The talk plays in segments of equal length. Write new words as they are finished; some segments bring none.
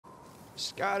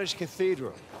Scottish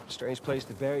Cathedral. Strange place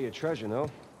to bury your treasure, no?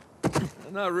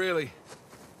 Not really.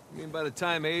 I mean, by the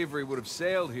time Avery would have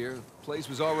sailed here, the place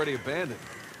was already abandoned.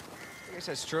 I guess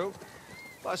that's true.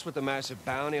 Plus, with the massive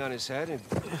bounty on his head, it'd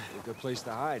be a good place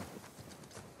to hide.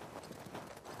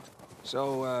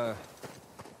 So,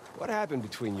 what happened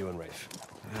between you and Rafe?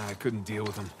 I couldn't deal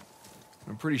with him.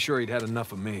 I'm pretty sure he'd had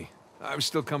enough of me. I was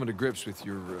still coming to grips with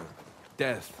your,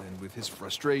 death, and with his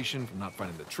frustration from not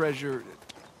finding the treasure.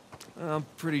 I'm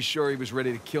pretty sure he was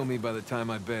ready to kill me by the time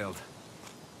I bailed.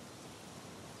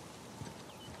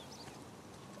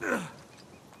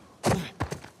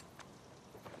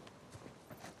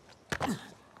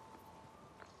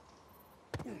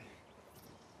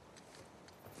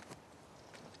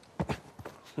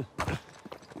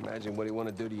 Imagine what he want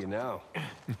to do to you now.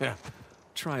 Yeah,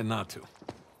 trying not to.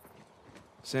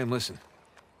 Sam, listen.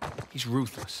 He's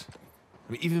ruthless.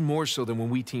 I mean, even more so than when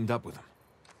we teamed up with him.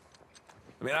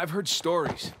 I mean, I've heard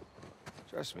stories.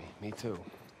 Trust me, me too.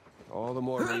 All the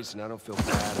more reason I don't feel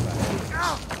bad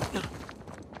about it.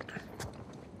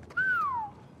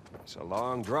 It's a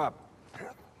long drop.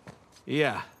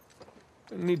 Yeah.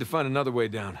 I need to find another way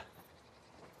down.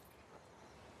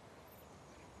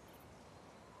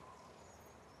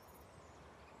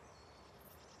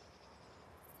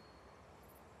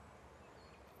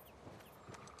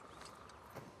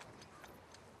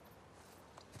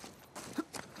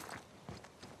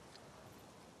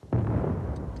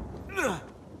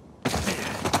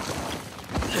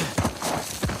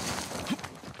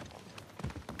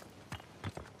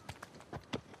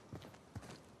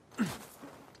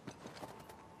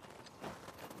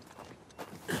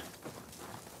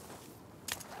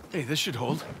 Hey, this should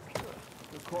hold.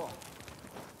 Good call.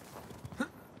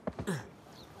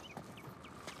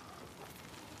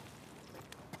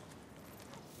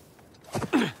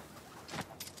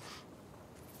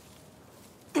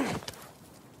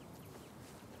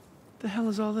 The hell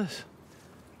is all this?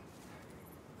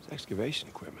 It's excavation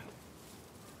equipment.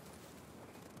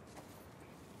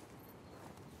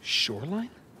 Shoreline?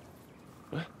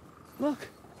 What? Look.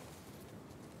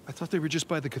 I thought they were just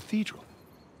by the cathedral.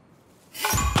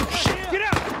 Get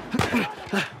out!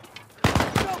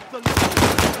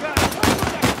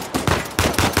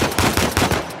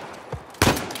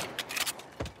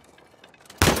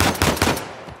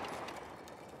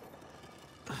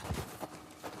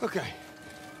 Okay,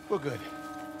 we're good.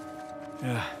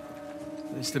 Yeah.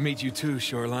 Nice to meet you too,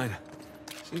 Shoreline.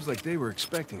 Seems like they were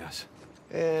expecting us.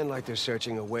 And like they're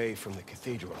searching away from the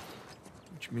cathedral.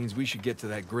 Which means we should get to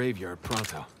that graveyard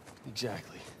pronto.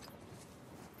 Exactly.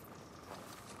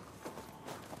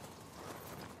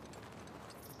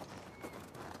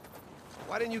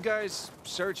 Why didn't you guys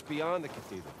search beyond the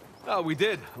cathedral? Oh, we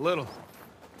did, a little.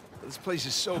 This place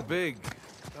is so big,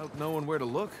 without knowing where to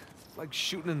look, it's like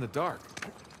shooting in the dark.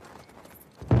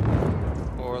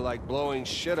 Or like blowing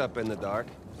shit up in the dark.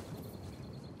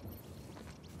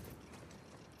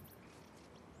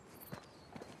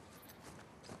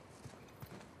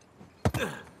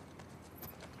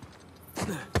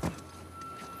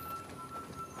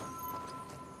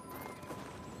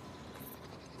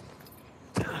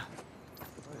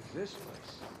 This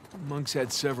place? Monks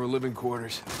had several living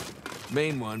quarters.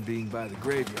 Main one being by the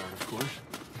graveyard, of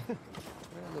course.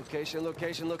 Location,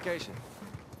 location, location.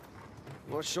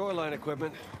 More shoreline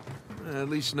equipment. At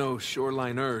least no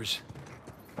shoreliners.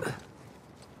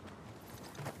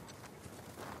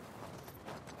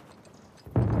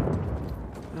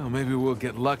 Well, maybe we'll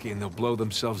get lucky and they'll blow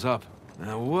themselves up.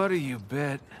 Now, what do you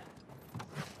bet?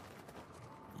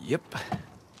 Yep.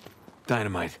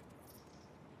 Dynamite.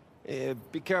 Yeah,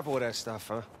 be careful with that stuff,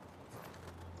 huh?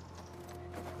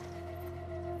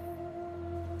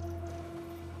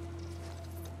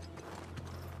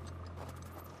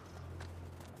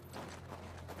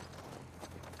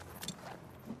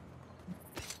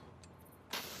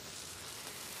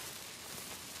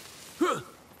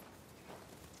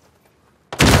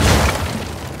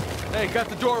 Hey, got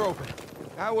the door open.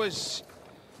 That was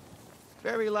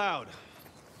very loud.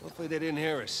 Hopefully they didn't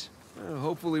hear us.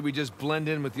 Hopefully we just blend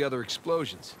in with the other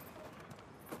explosions.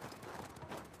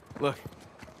 Look,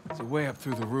 it's a way up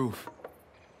through the roof.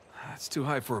 It's too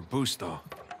high for a boost, though.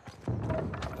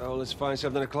 Oh, let's find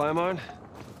something to climb on?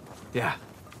 Yeah.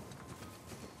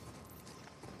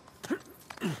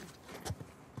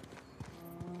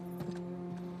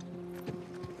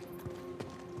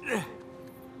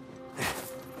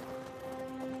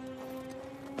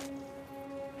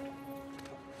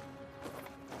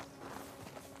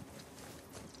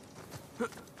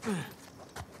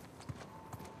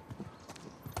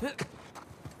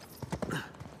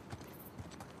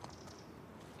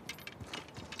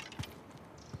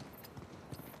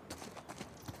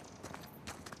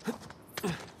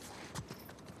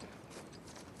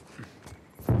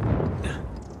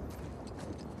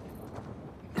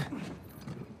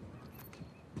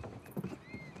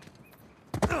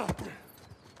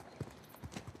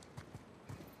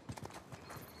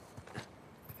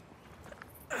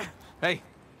 Hey,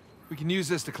 we can use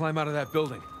this to climb out of that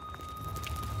building.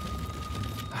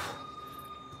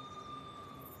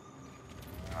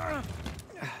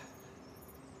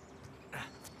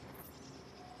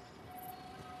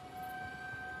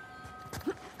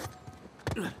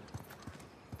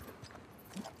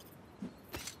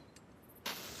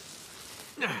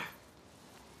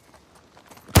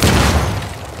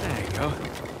 There you go.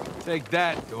 Take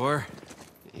that, door.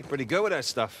 You're pretty good with that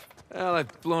stuff. Well,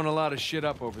 I've blown a lot of shit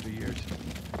up over the years.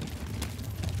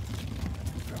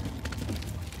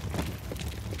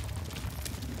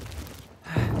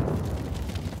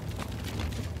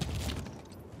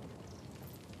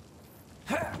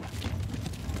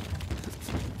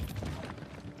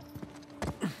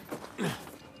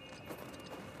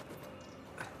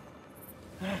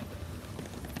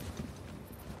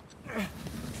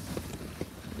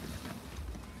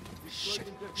 Shit.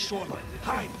 Shoreline.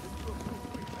 Hide!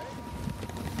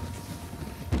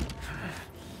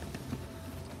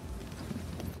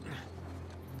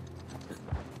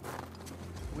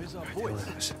 Where's our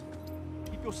boys?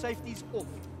 Keep your safeties off.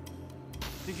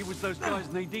 Think it was those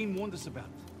guys Nadine warned us about.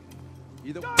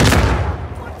 Either way.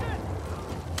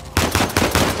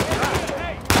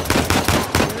 Hey!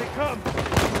 Here they come!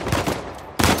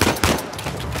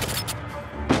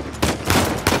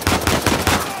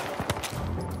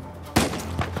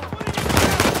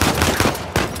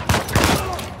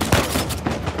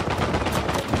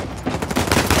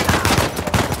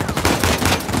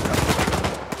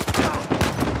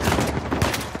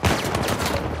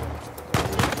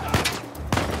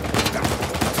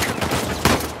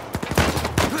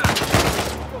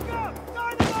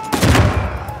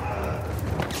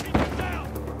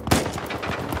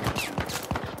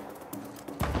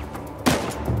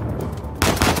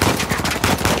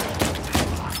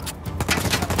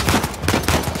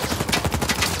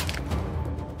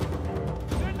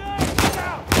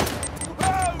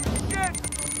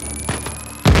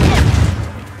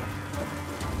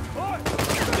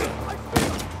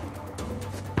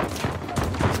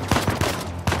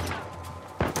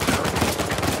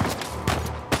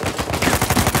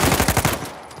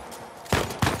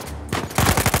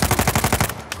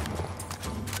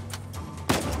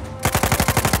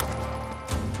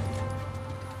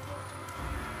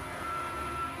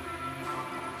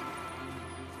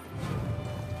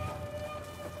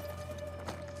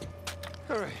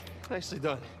 All right, nicely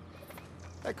done.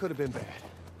 That could have been bad.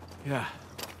 Yeah.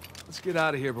 Let's get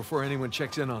out of here before anyone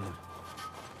checks in on them.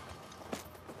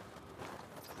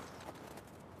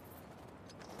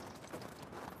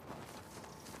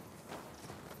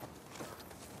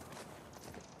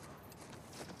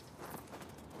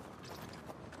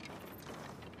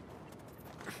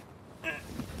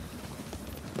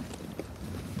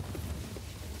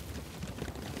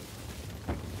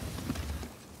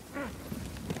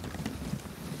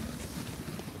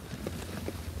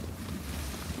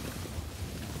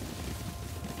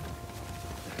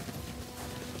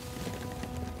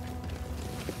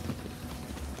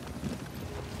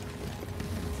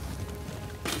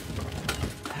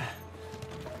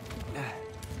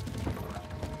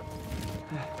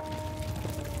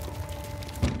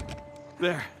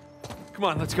 There. Come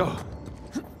on, let's go.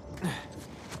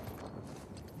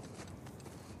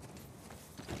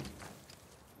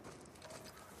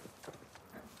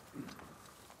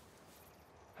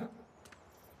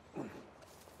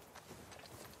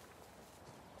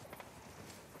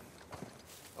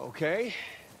 Okay,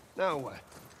 now what?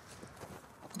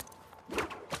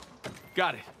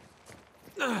 Got it.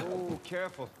 Oh,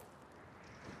 careful.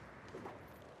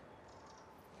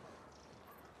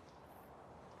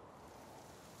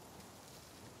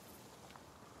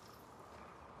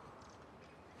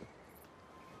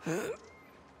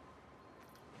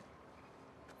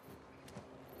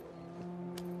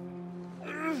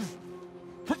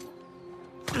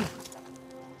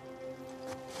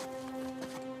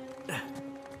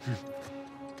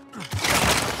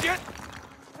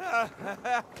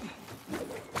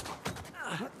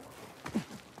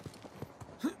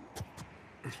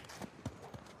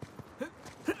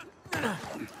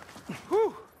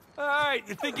 Whew. All right,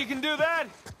 you think you can do that?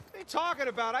 What are you talking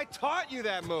about? I taught you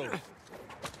that move.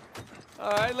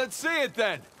 All right, let's see it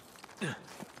then.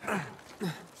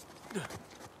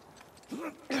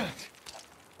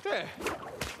 There.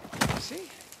 See?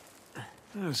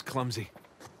 That was clumsy.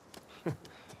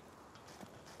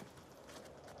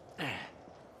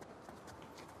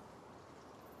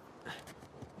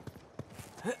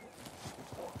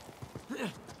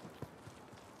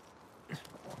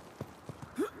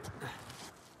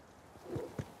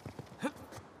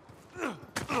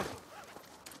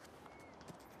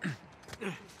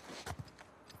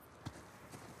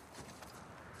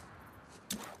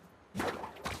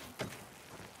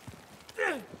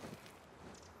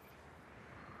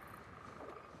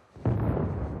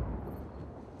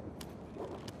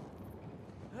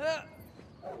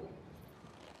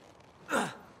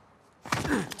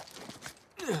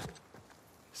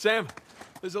 Sam,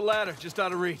 there's a ladder just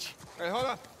out of reach. Hey, hold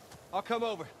on. I'll come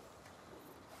over.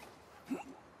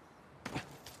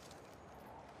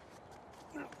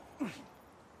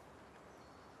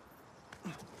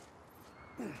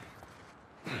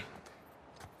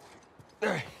 All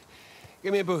right.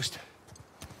 Give me a boost.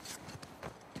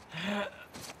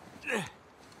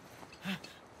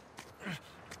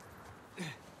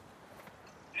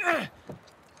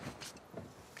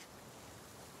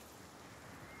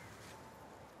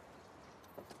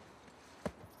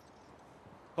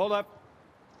 Hold up.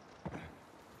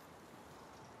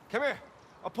 Come here.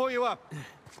 I'll pull you up.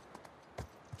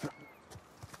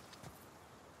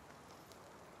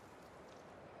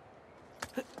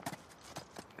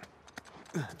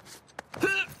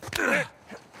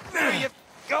 There you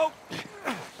go.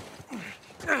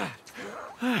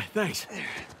 Thanks.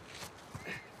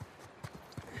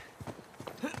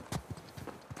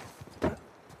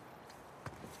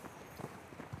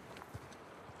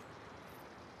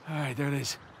 All right, there it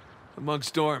is. Among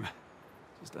storm.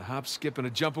 Just a hop, skip, and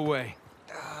a jump away.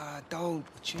 Don't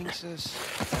jinx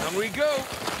us. Down we go.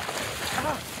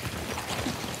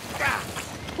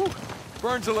 Whew.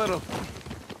 Burns a little.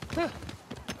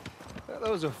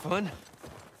 Those are fun.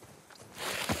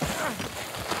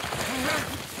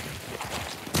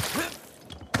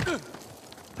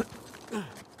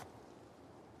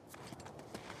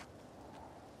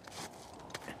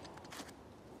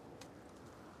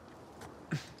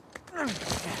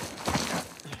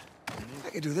 I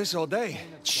could do this all day.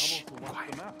 Shh.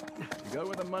 Quiet. You go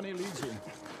where the money leads you.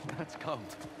 That's cold.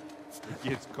 It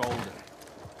gets colder.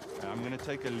 I'm gonna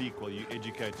take a leak while you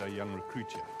educate our young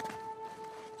recruit here.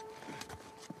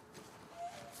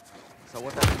 So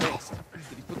what happened next?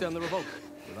 Did he put down the revolt?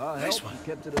 With our help, he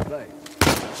kept it at bay.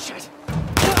 Shit!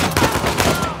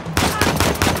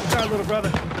 Sorry, little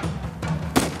brother.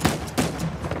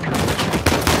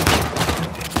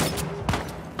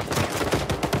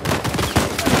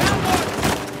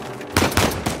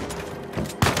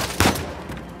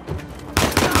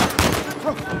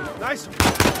 Nice.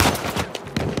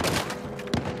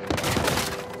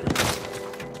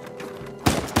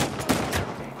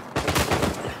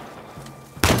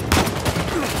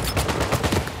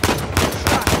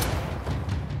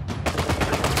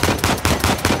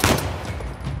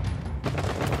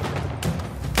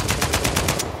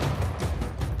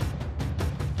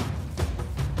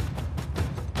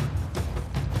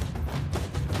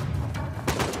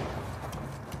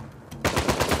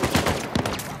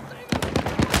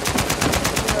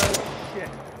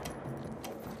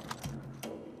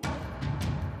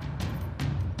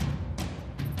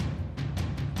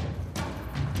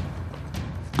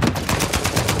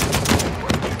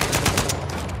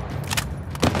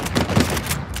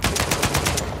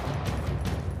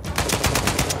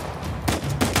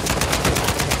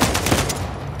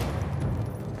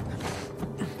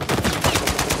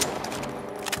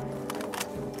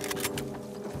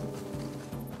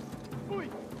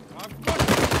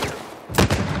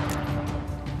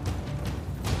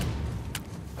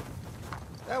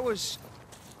 That was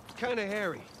kind of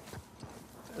hairy.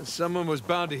 Someone was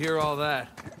bound to hear all that.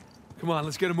 Come on,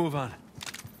 let's get a move on.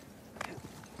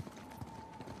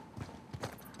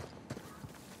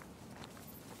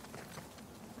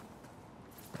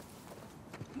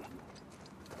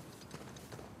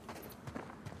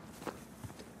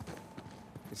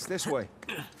 It's this way.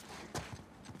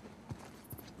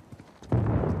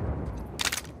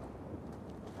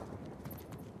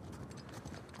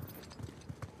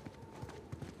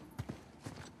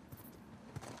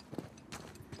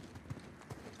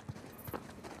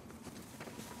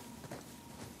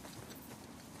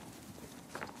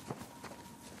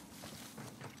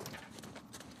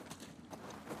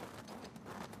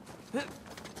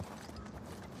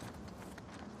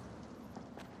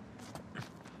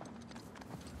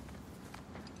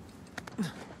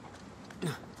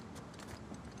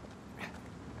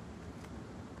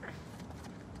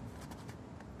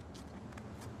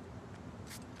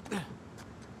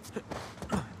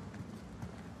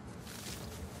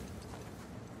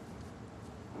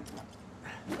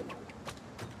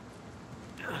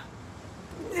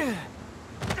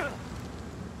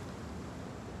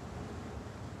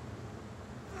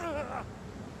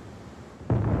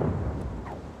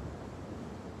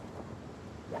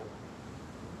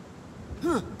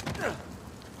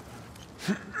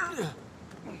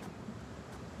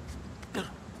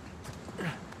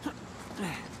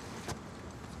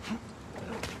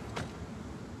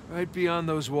 Right beyond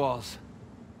those walls.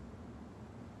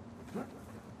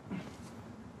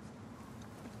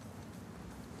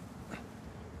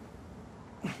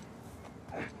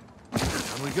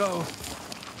 Down we go.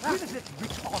 Where does that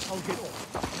rich arsehole get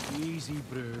off? Easy,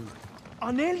 bro.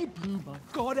 I nearly blew my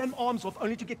goddamn arms off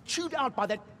only to get chewed out by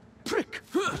that prick.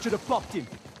 I should have plopped him.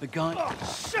 The guy... Oh,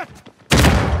 shit!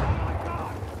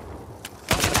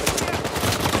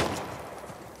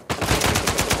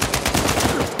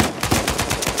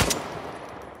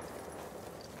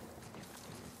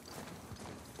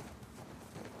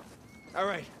 All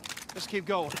right, let's keep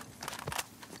going.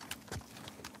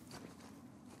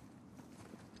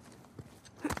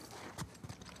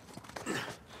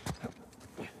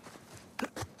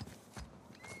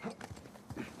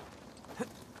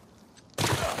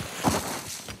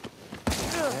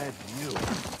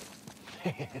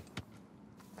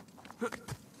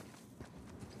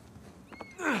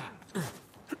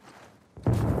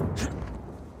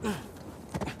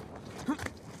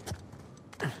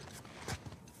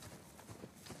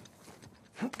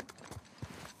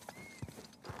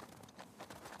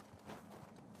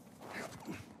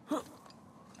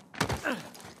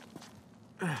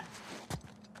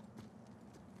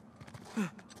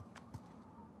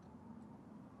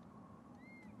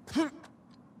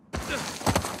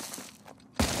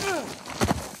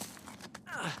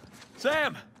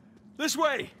 Sam! This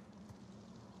way!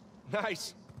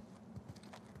 Nice.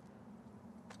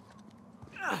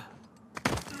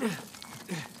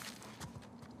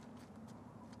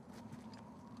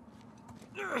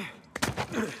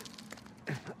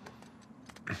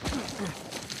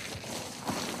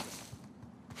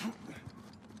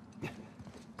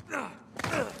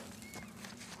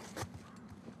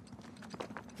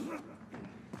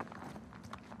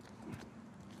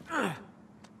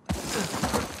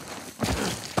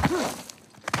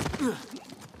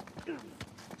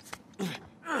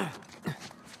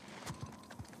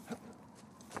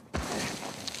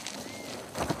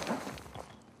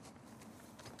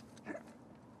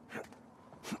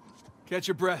 Catch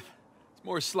your breath. There's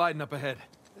more sliding up ahead.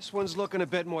 This one's looking a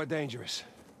bit more dangerous.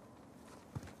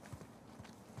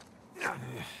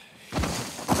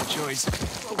 Choice.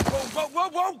 Whoa, whoa,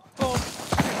 whoa, whoa!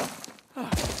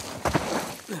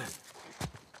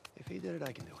 If he did it,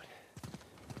 I can do it.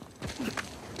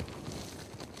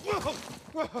 Whoa!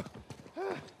 Whoa!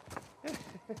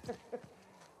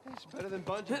 It's better than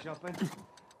bungee jumping.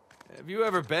 Have you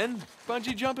ever been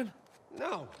bungee jumping?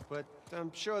 No, but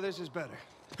I'm sure this is better.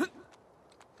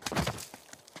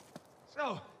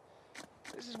 So,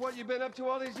 this is what you've been up to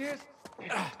all these years?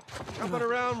 Jumping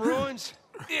around ruins?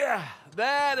 Yeah,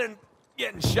 that and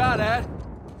getting shot at.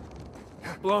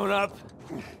 Blown up.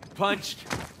 Punched.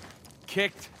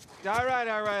 Kicked. All right,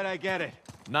 I get it.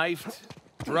 Knifed.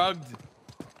 Drugged.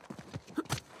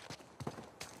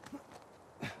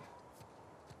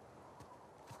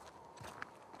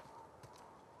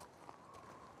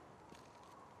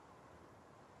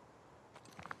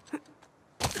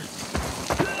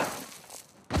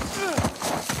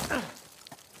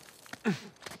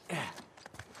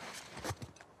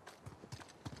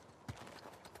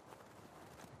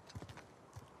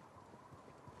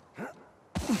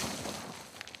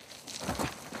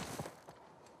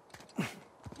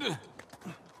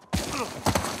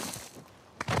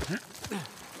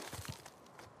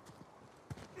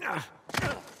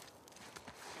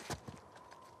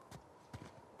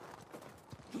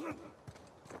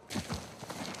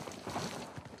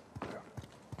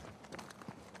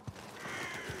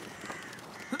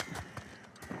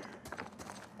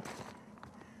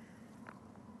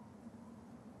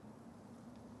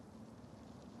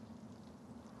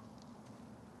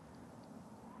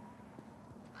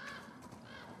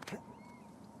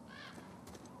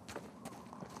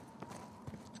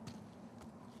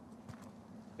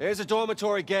 There's a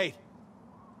dormitory gate.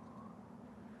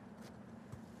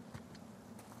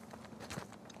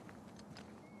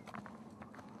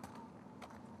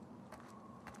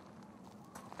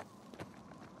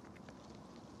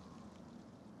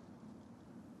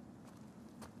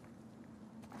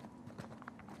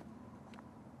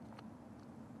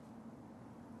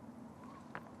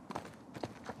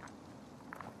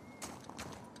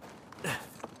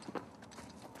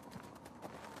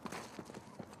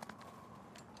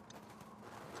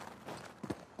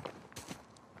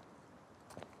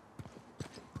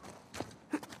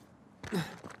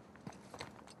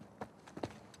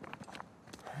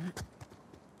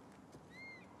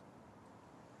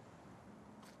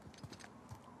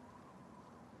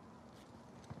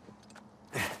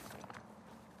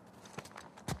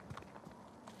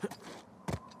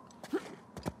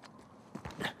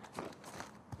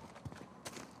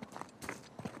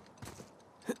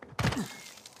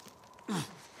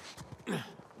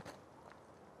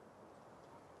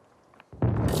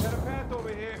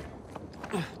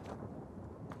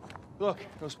 Look,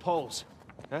 those poles.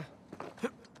 Huh?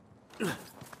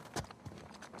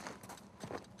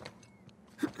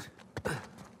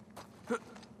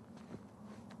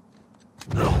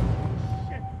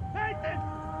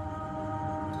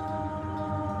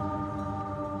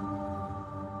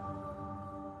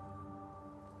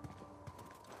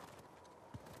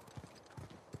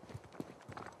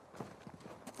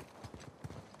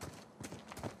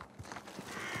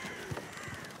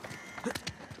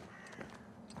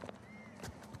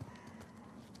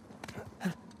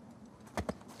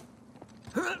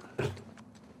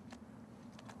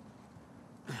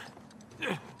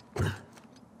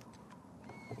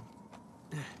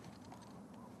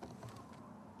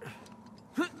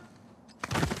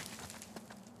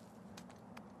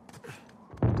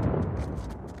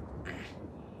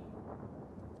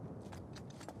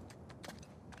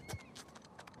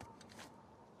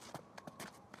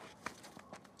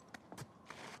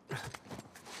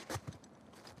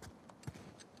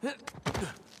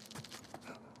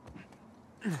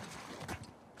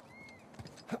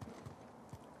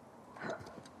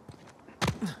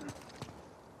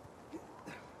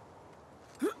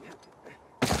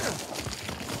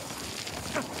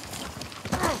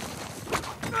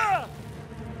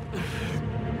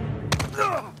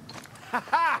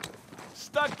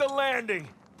 Stuck the landing.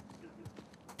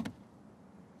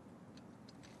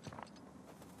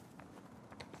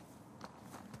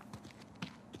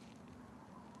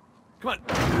 Come on.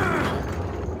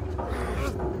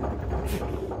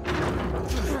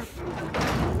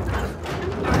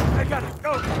 I got it.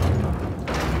 Go.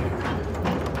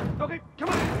 Okay, come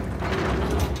on.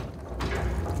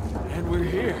 And we're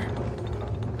here.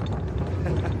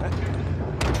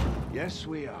 Yes,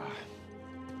 we are.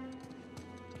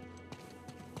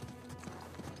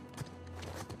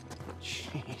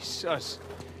 Jesus.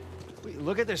 Wait,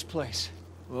 look at this place.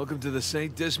 Welcome to the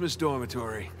St. Dismas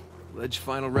Dormitory. Alleged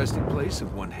final resting place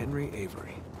of one Henry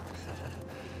Avery.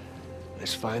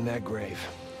 Let's find that grave.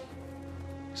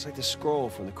 It's like the scroll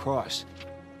from the cross.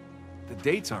 The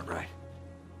dates aren't right.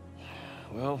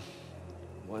 Well,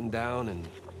 one down and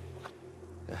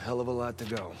a hell of a lot to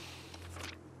go.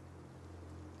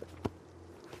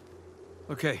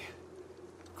 Okay.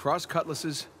 Cross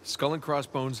cutlasses, skull and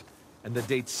crossbones, and the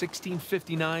date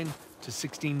 1659 to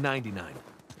 1699.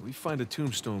 We find a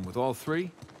tombstone with all three,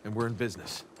 and we're in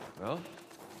business. Well,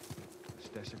 let's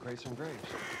desecrate some graves.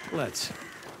 Let's.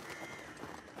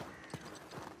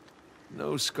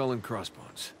 No skull and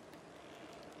crossbones.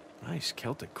 Nice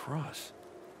Celtic cross.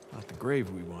 Not the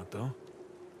grave we want, though.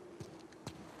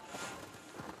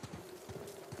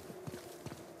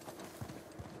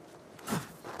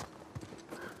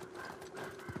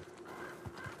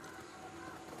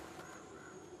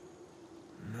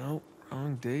 No,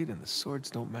 wrong date, and the swords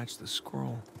don't match the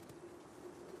scroll.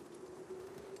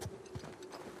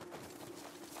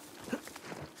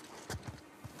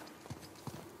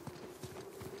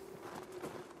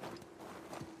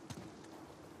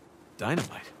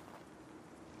 Dynamite.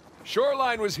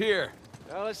 Shoreline was here.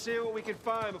 Now let's see what we can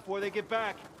find before they get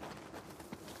back.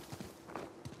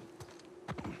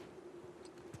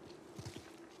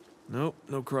 Nope,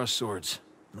 no cross swords.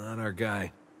 Not our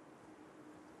guy.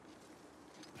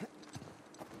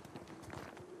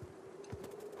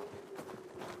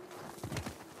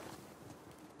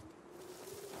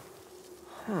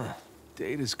 Huh.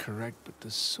 Date is correct, but the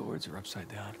swords are upside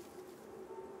down.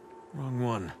 Wrong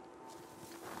one.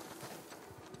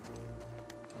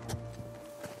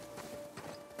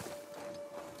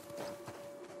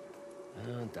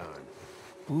 Oh, darn.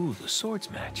 Ooh, the swords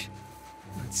match.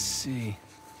 Let's see.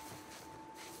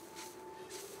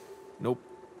 Nope.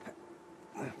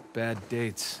 Bad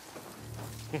dates.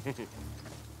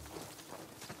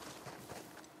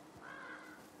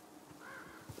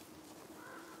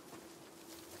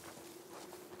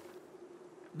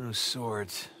 No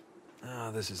swords.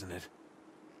 Ah, this isn't it.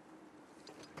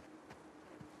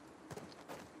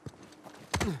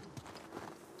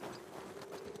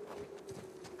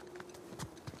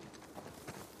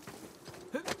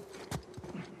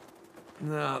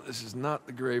 No, this is not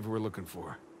the grave we're looking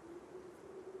for.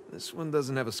 This one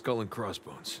doesn't have a skull and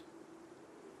crossbones.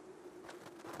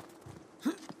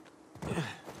 Hey,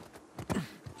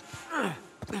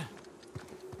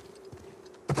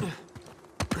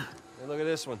 look at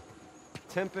this one.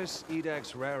 Tempus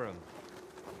Edax Rerum.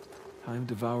 Time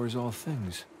devours all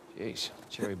things. Jeez,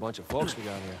 cherry bunch of folks we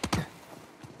got here.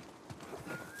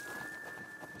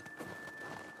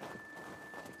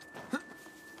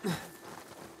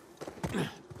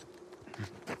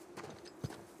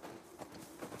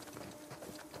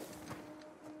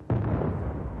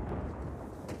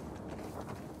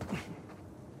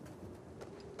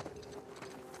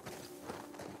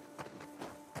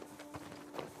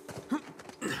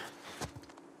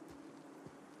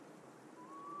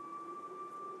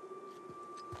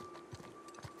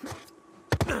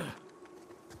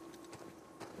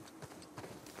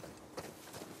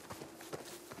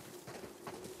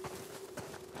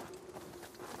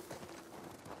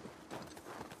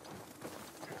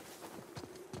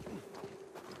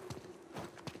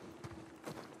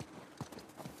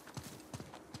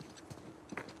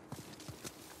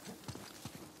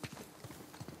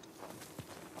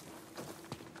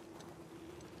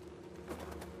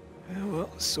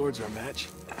 The swords are a match.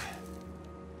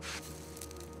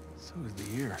 So is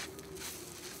the ear.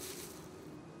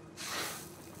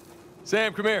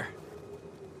 Sam, come here.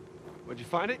 Where'd you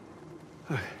find it?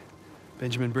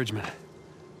 Benjamin Bridgman.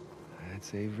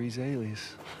 That's Avery's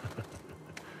alias.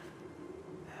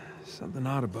 Something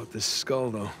odd about this skull,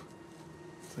 though.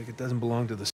 It's like it doesn't belong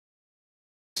to the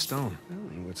stone.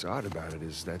 Well, what's odd about it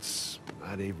is that's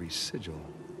not Avery's sigil.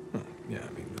 Yeah, I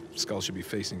mean, the skull should be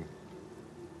facing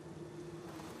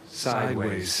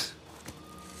Sideways.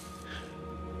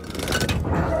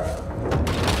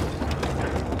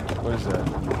 What is that?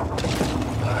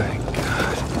 My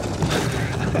God.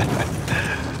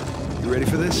 You ready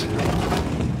for this?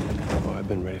 Oh, I've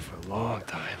been ready for a long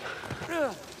time.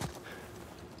 Yeah,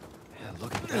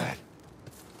 look at that.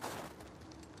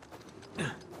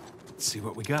 Let's see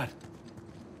what we got.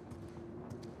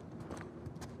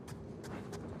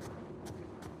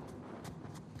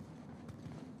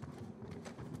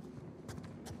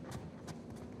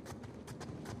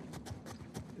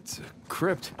 It's a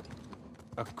crypt.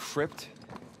 A crypt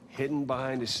hidden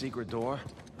behind a secret door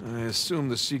I assume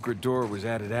the secret door was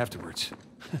added afterwards.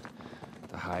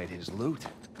 to hide his loot.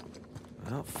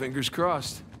 Well, fingers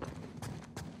crossed.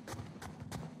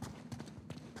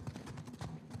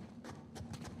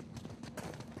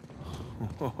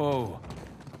 Oh,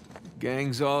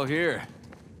 gang's all here.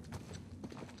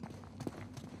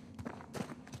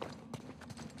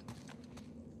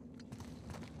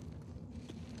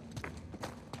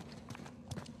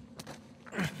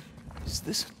 Is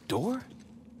this a door?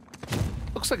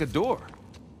 Looks like a door.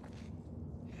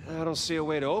 I don't see a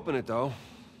way to open it, though.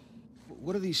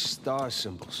 What are these star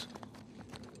symbols?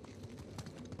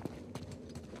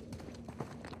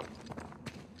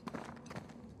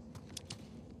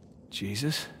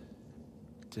 Jesus.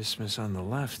 Dismas on the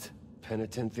left.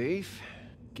 Penitent thief?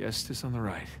 Gestus on the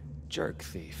right. Jerk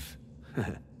thief.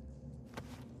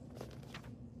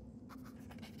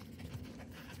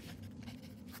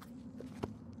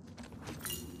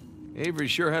 Avery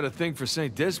sure had a thing for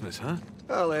St. Dismas, huh?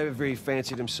 Well, Avery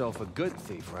fancied himself a good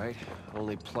thief, right?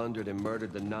 Only plundered and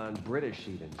murdered the non-British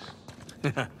heathens.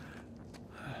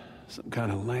 Some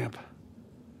kind of lamp.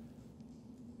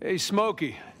 Hey,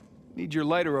 Smokey. Need your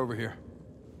lighter over here.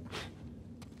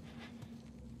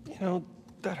 You know,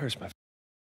 that hurts my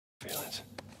feelings.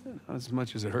 Not as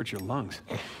much as it hurts your lungs.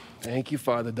 Thank you,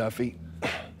 Father Duffy.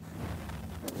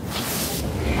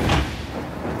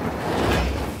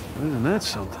 Isn't that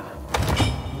something?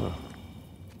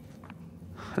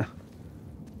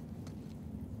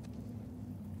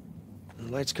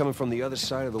 The light's coming from the other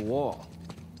side of the wall.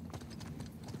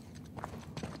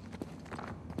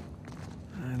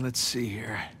 Let's see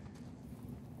here.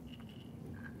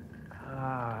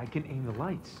 Ah, I can aim the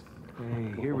lights.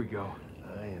 Hey, here we go.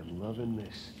 I am loving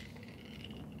this.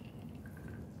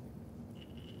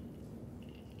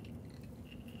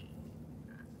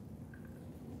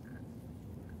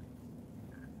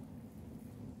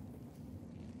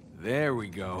 There we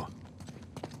go.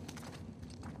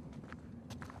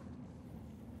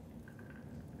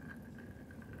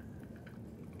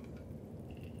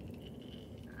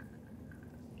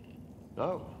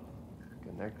 Oh,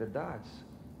 connect the dots.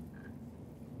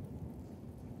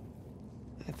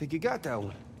 I think you got that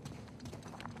one.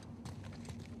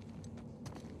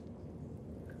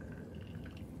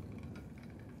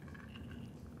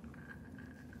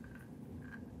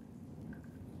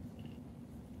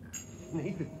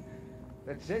 Nathan,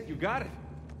 that's it, you got it.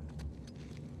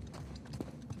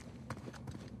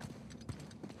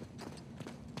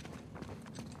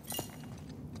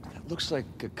 That looks like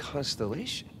a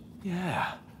constellation.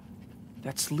 Yeah,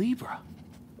 that's Libra.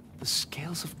 The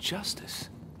scales of justice.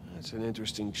 That's an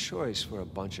interesting choice for a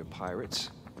bunch of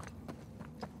pirates.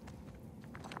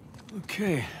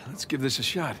 Okay, let's give this a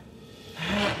shot.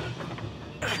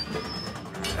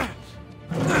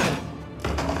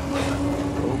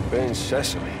 Open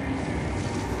sesame.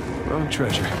 Wrong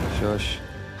treasure. Shush.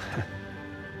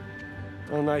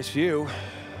 Well, nice view.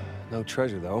 No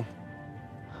treasure, though.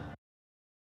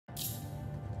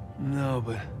 No,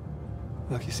 but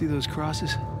look, you see those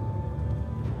crosses?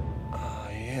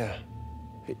 Yeah.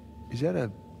 Hey, is that a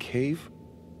cave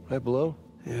right below?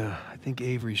 Yeah, I think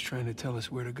Avery's trying to tell us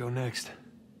where to go next.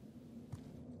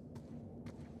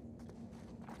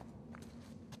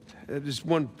 There's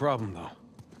one problem, though.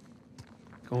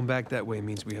 Going back that way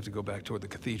means we have to go back toward the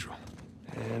cathedral.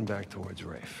 And back towards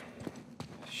Rafe.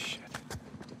 Shit.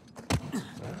 Well,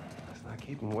 let's not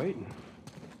keep him waiting.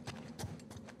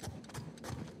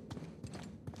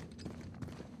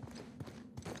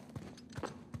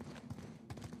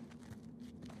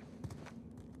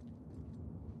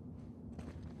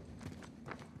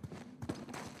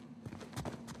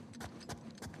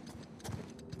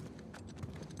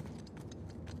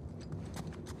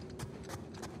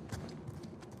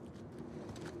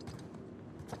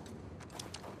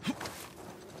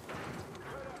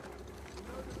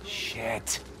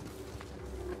 Shit.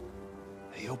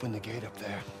 They opened the gate up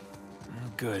there.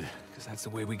 Oh, good, because that's the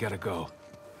way we gotta go.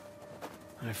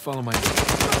 I follow my...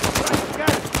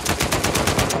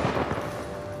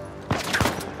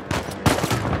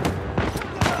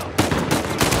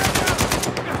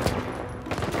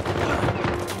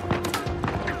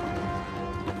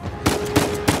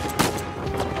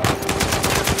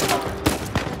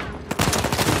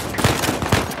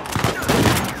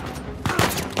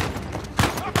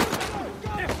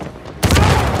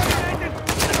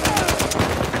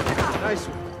 Nice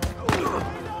one.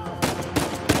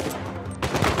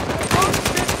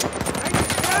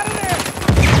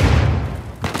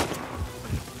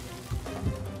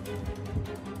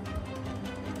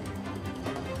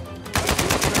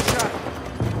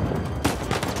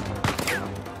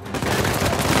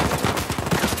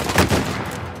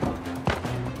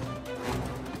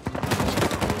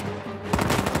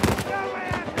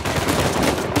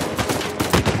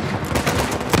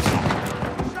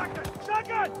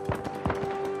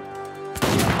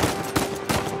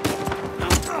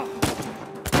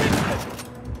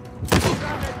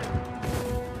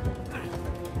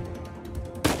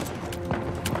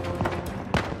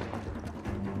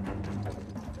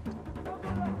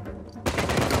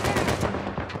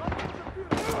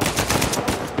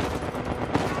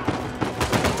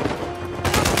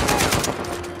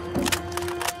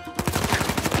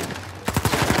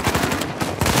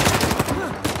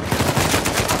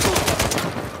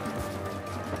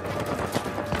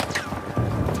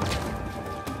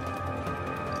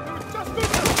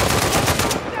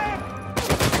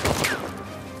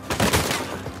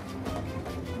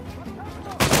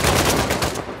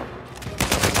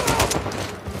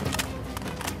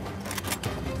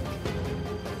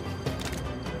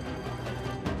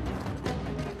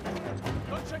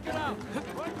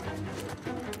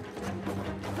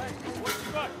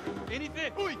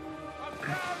 Anything? Oi! I'm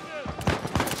found you!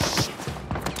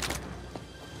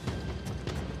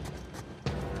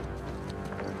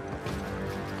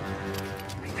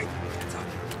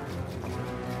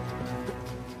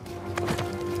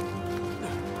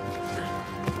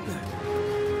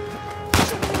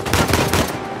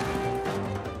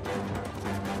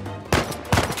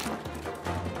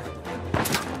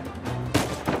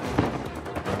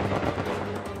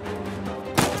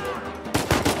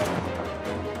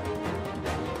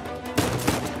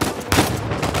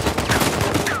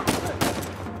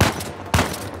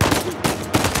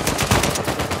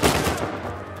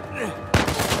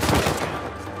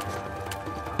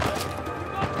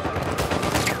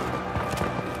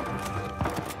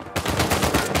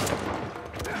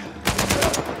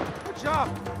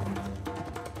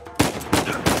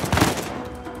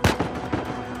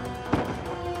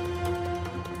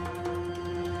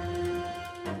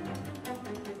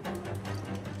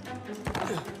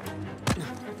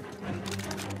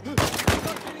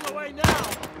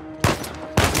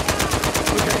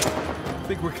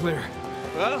 I think we're clear.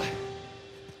 Well,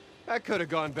 that could have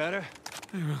gone better.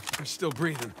 We're still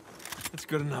breathing. That's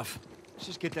good enough. Let's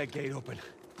just get that gate open.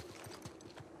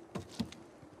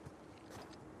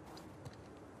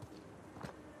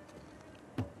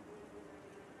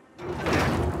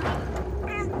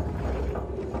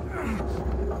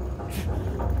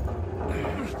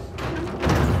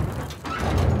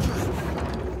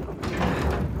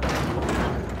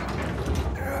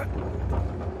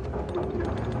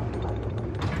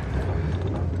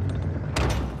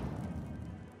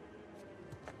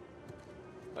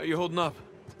 How you holding up?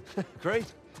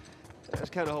 Great. I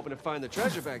was kind of hoping to find the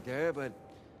treasure back there, but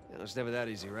you know, it's never that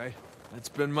easy, right? That's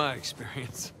been my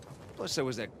experience. Plus, there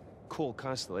was that cool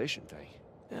constellation thing.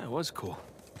 Yeah, it was cool.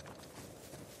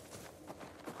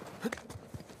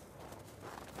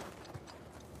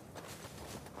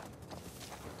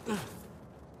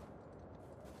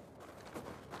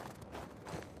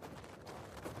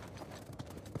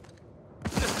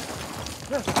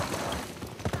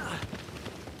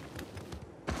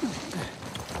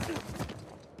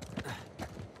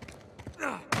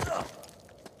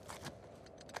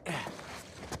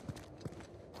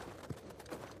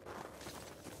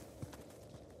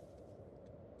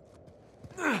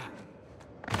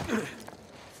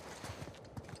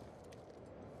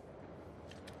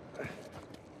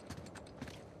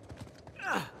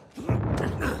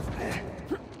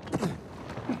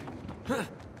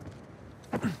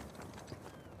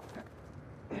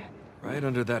 Right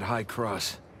under that high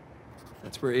cross.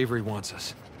 That's where Avery wants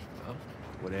us. Well,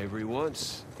 what Avery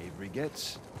wants, Avery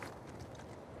gets.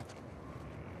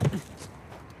 Kid,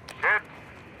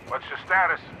 what's your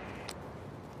status?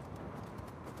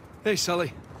 Hey,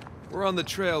 Sully. We're on the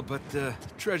trail, but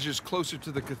treasure's closer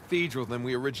to the cathedral than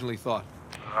we originally thought.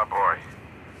 Oh, boy.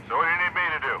 So what do you need me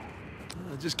to do?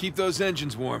 Just keep those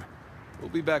engines warm. We'll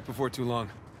be back before too long.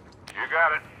 You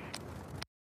got it.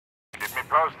 Keep me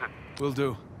posted. Will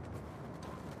do.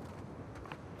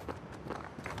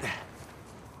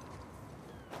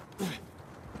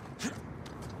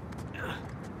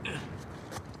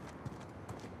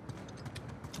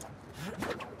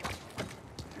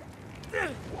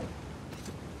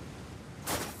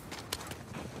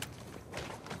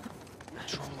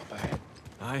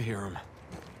 I hear him.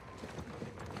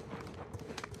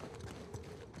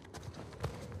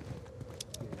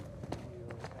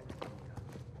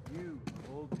 You, of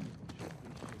all people, should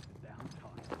appreciate the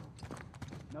downtime.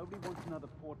 Nobody wants another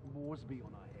Port Moresby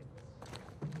on our heads.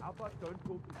 How about don't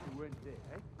go if you weren't there,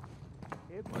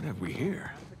 eh? What have we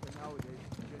here? Nowadays,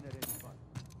 generate fun.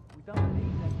 We don't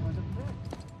need that kind of thing.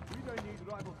 We don't need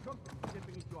rival companies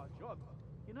stepping into our jobs.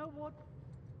 You know what?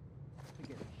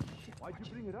 Forget it. Shit, why'd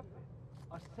you bring it up then?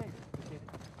 I said, forget it.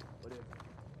 Whatever.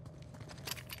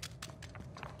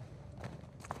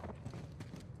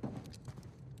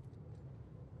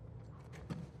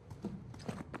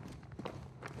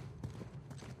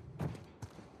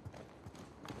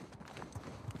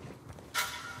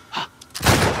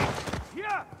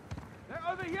 Here! They're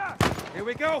over here! Here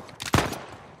we go!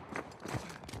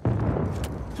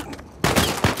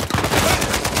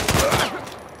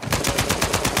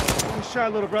 Nice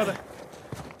shot, little brother.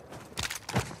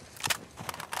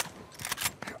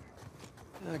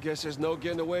 I guess there's no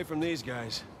getting away from these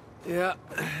guys. Yeah,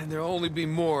 and there'll only be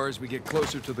more as we get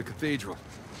closer to the cathedral.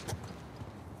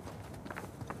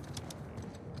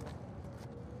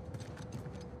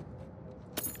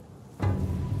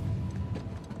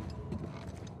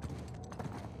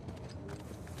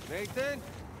 Nathan,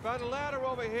 found a ladder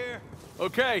over here.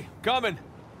 Okay, coming.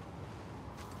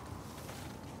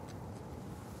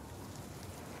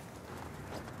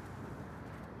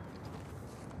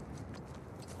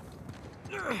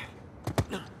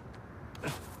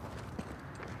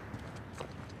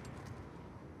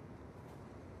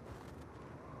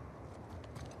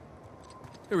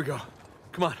 Here we go.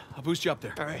 Come on, I'll boost you up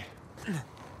there. All right.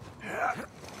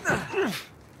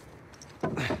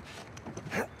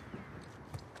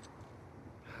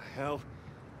 Hell,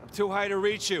 I'm too high to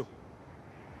reach you.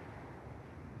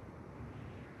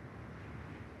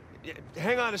 Yeah,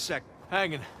 hang on a sec.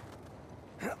 Hanging.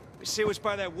 See what's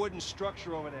by that wooden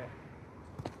structure over there.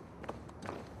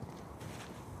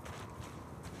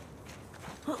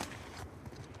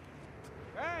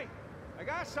 Hey, I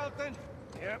got something.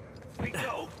 Yep, we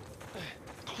go.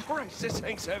 Christ, this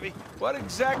thing's heavy. What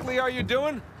exactly are you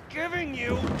doing? Giving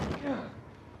you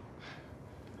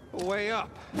a way up.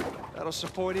 That'll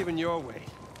support even your weight.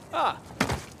 Ah,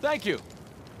 thank you.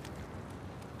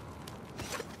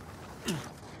 Hey,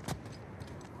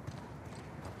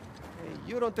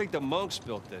 you don't think the monks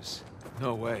built this?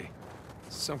 No way.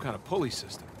 It's some kind of pulley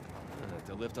system.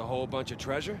 To lift a whole bunch of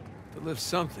treasure? To lift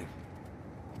something.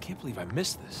 I can't believe I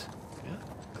missed this. Yeah.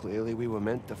 Clearly we were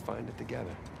meant to find it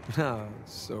together. Oh,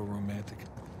 it's so romantic.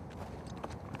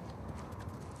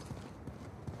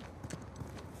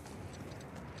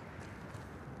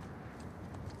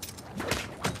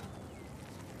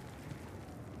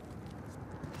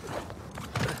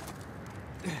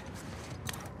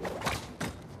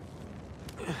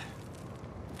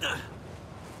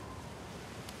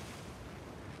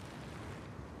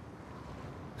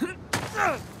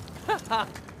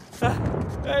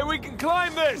 Hey, we can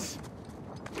climb this!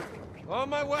 On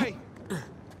my way.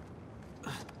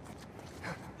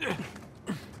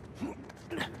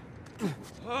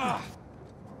 Ah,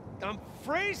 I'm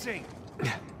freezing.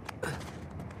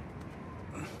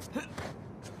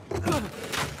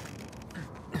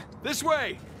 This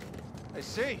way! I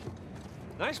see.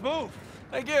 Nice move.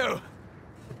 Thank you.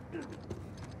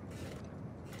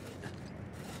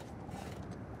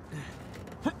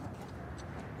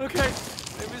 Okay,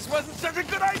 maybe this wasn't such a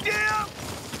good idea!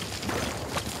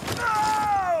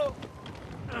 No!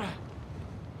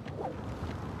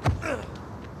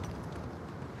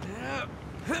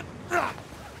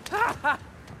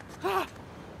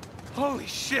 Holy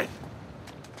shit!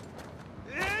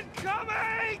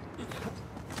 Incoming!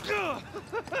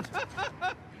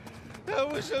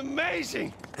 That was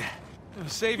amazing.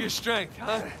 Save your strength,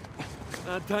 huh?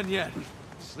 Not done yet.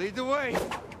 Just lead the way.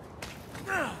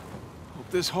 Hope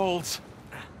this holds.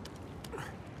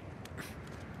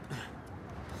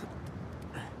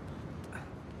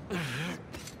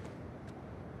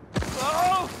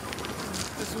 Oh!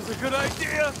 This was a good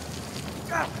idea!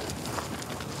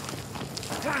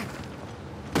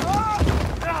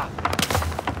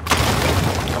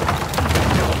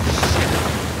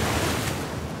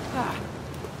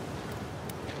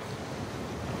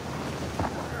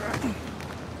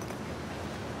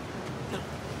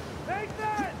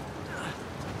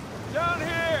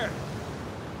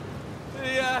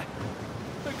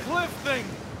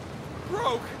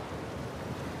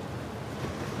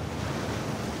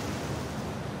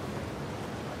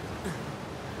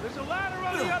 There's a ladder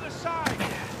on the other side.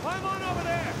 Climb on over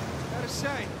there. Gotta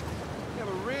say, you have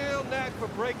a real knack for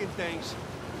breaking things,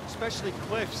 especially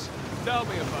cliffs. Tell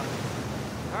me about it.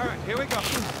 All right, here we go.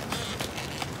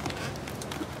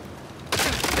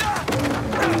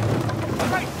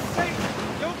 Hey,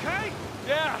 you okay?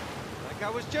 Yeah. Like I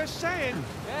was just saying.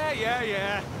 Yeah.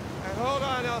 Hey, hold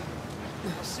on, I'll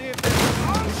see if there's...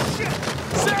 Oh, shit!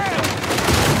 Sam!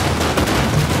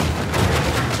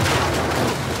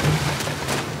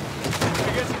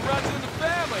 I guess it runs in the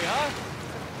family, huh?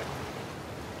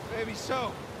 Maybe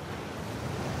so.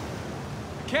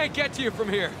 I can't get to you from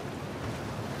here.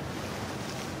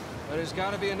 But there's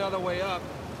gotta be another way up.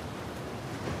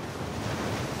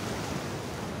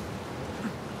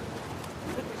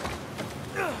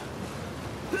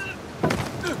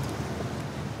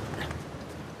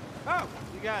 Oh,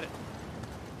 you got it.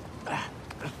 I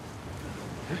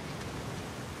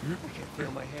can't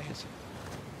feel my hands.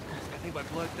 I think my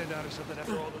blood thinned out or something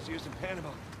after all those years in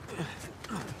Panama.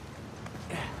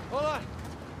 Hold on.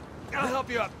 I'll help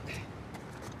you up.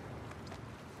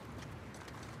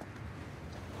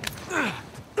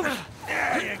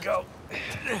 There you go.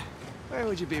 Where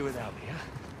would you be without me,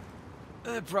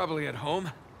 huh? Probably at home.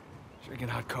 Drinking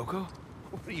hot cocoa?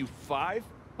 What are you, 5?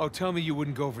 Oh, tell me you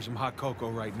wouldn't go for some hot cocoa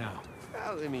right now.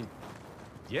 Well, I mean,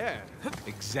 yeah.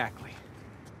 Exactly.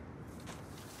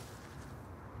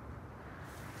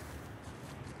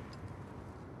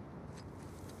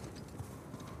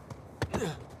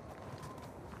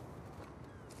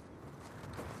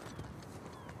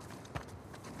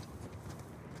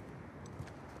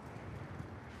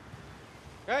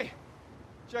 Hey,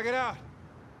 check it out.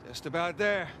 Just about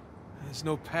there. There's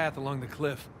no path along the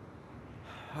cliff.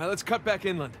 All right, let's cut back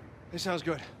inland. This sounds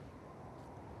good.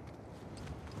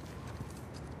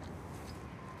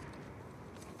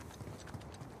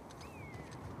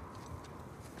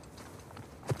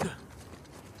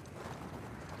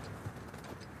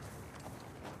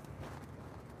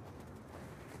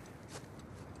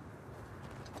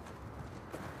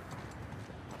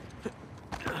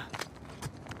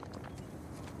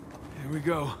 Here we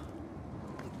go.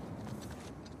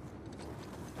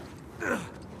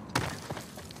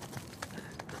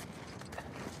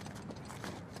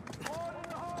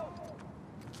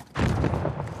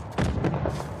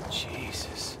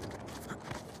 Jesus.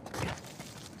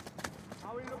 How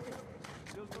are we looking?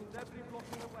 Still some debris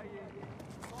blocking the way in.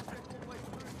 Can't get all the way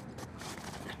through.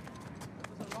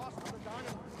 This is the last of the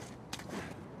dynamite.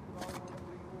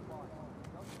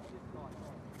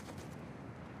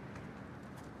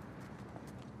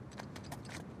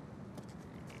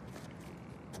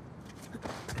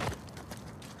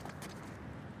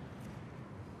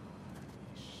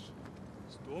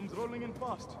 Storm's rolling in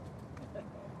fast.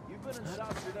 You've been in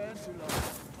South Sudan too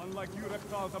long. Unlike you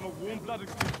reptiles, I'm a warm-blooded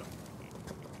creature.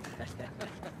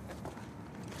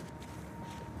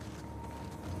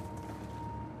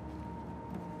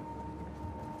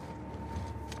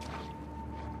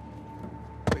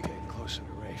 We're getting closer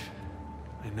to Rafe.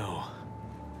 I know.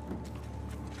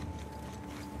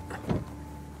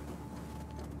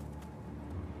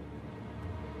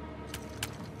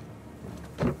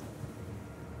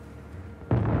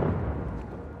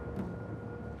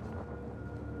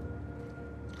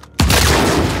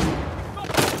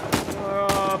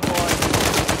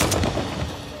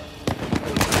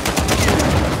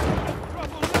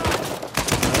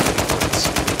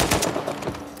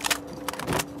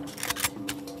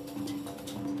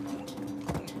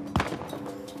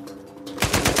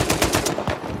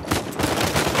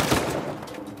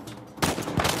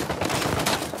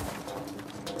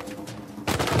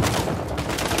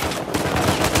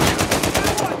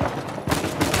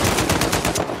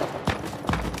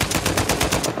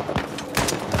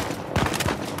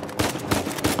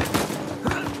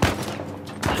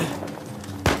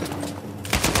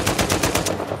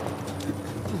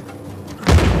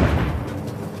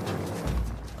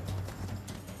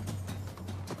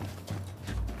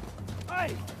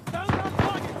 Hey! Down that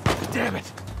target! Damn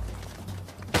it!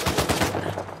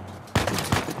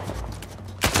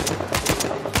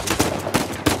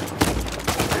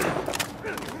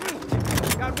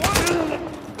 Got one!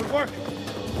 Good work.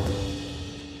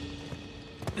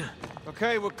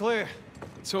 Okay, we're clear.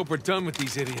 Let's hope we're done with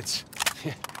these idiots.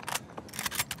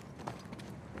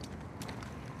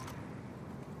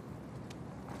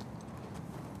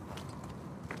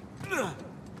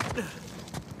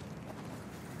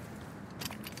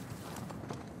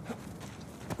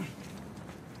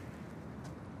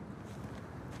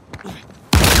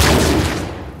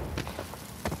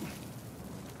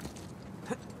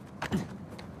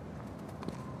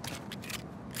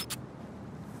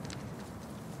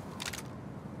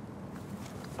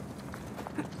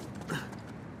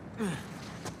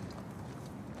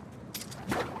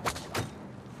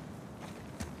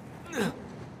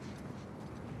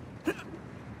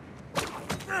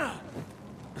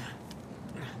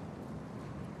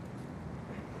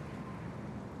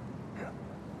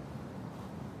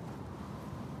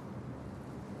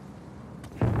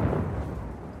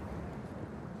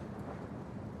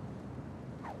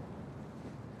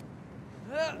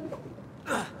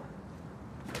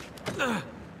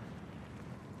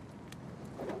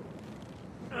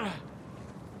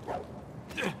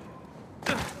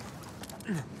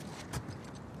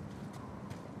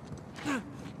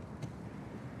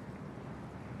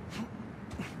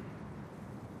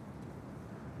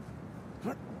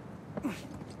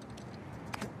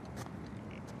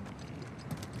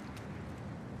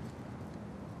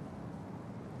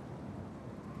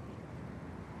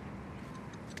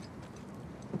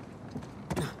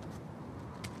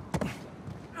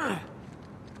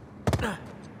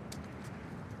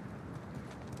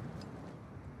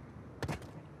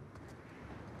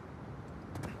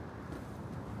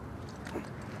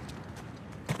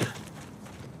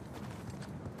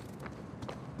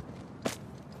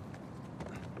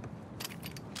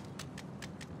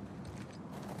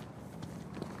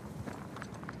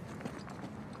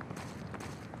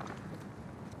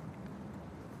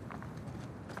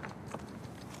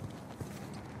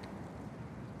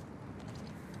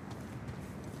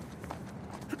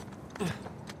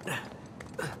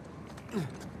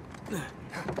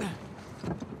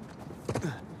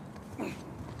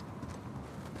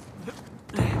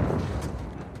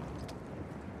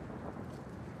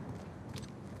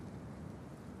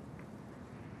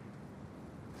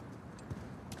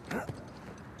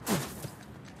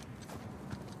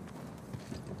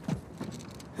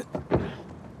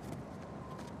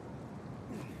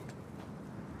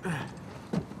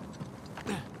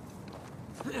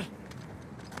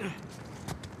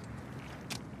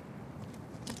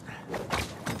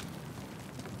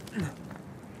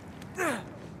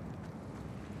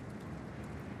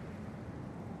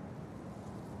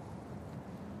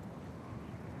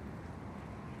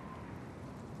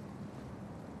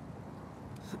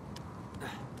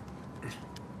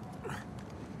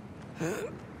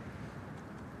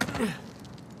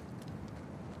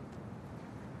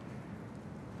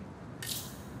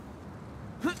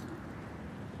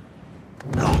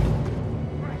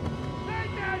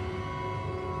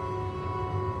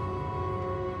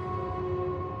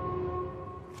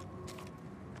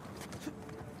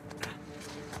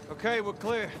 Okay, we're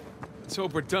clear. Let's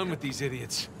hope we're done with these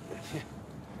idiots.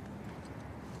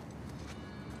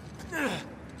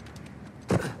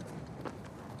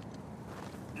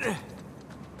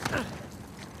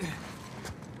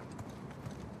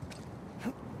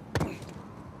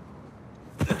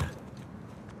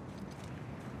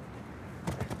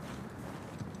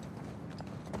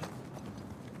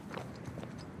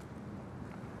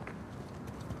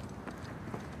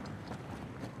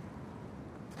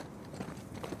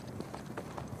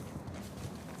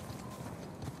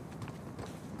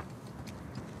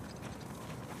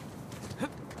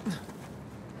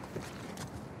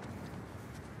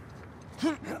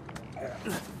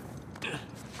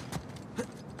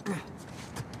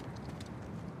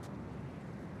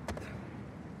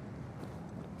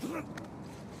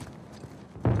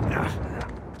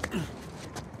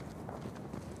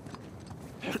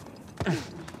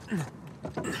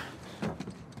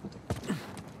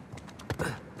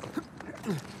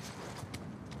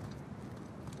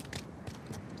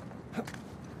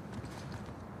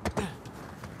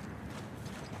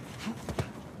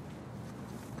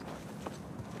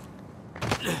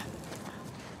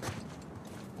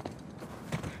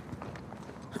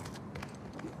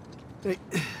 Hey,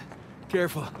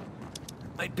 careful.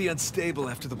 Might be unstable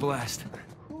after the blast.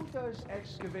 Who does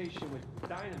excavation with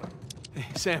dynamite? Hey,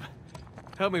 Sam,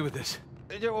 help me with this.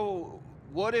 Oh,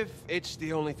 what if it's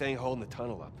the only thing holding the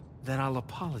tunnel up? Then I'll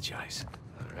apologize.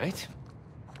 All right.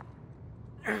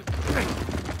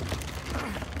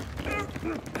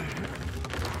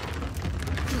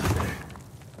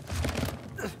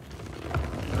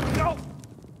 Go!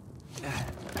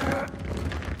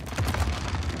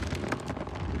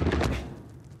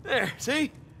 There,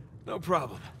 see? No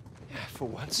problem. Yeah, for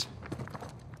once.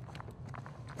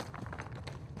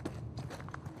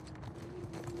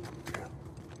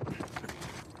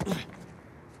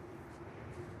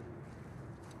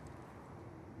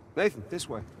 Nathan, this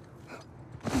way.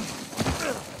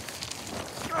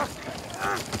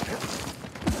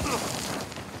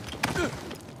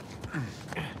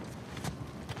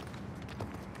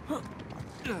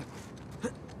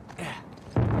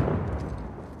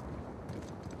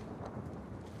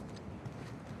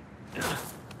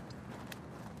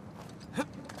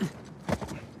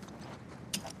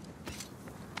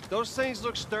 Those things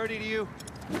look sturdy to you?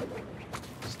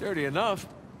 Sturdy enough.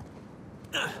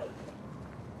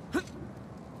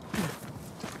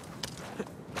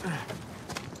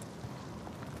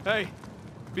 Hey,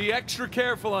 be extra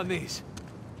careful on these.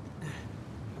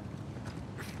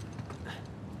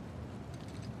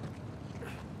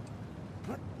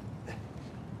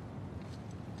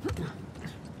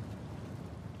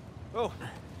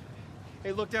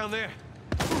 Hey, look down there.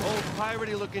 Old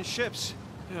piratey-looking ships.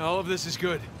 Yeah, all of this is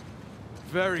good.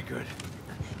 Very good.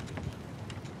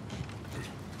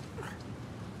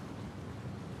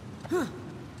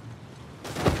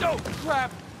 Oh,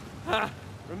 crap!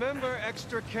 Remember,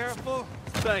 extra careful.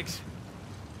 Thanks.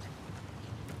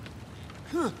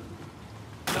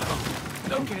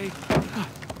 Okay.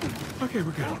 Okay,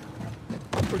 we're good.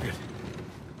 We're good.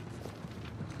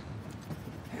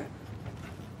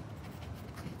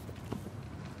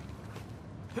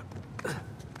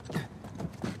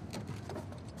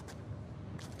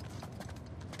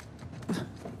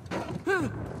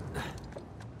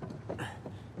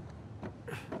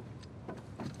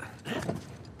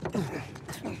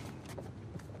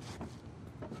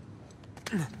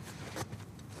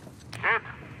 Kid,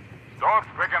 door's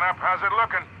picking up. How's it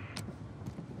looking?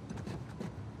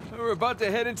 We're about to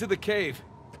head into the cave.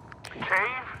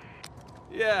 Cave?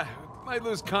 Yeah, might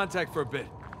lose contact for a bit.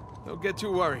 Don't get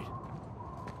too worried.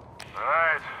 All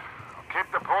right. I'll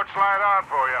keep the porch light on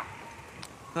for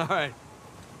you. All right.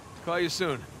 Call you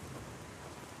soon.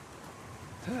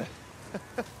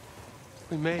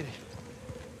 We made it.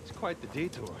 It's quite the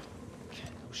detour.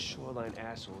 Those shoreline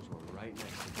assholes were right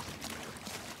next to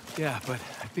us. Yeah, but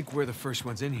I think we're the first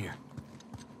ones in here.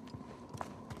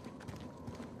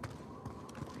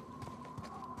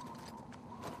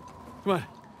 Come on,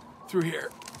 through here.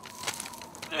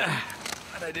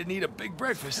 And I didn't eat a big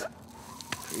breakfast.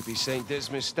 Creepy St.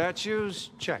 Dismas statues?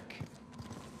 Check.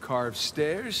 Carved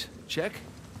stairs? Check.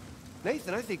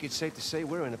 Nathan, I think it's safe to say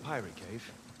we're in a pirate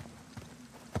cave.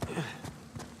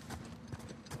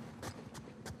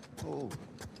 Oh,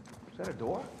 is that a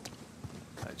door?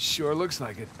 That sure looks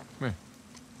like it. Come here.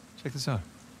 Check this out.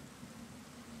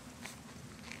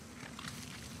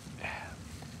 A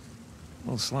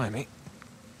little slimy.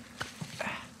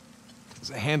 There's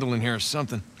a handle in here or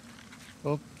something.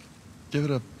 Well, give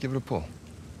it a pull.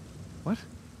 What?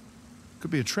 Could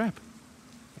be a trap.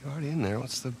 You're already in there.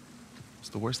 What's the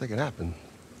worst that could happen?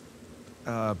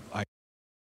 I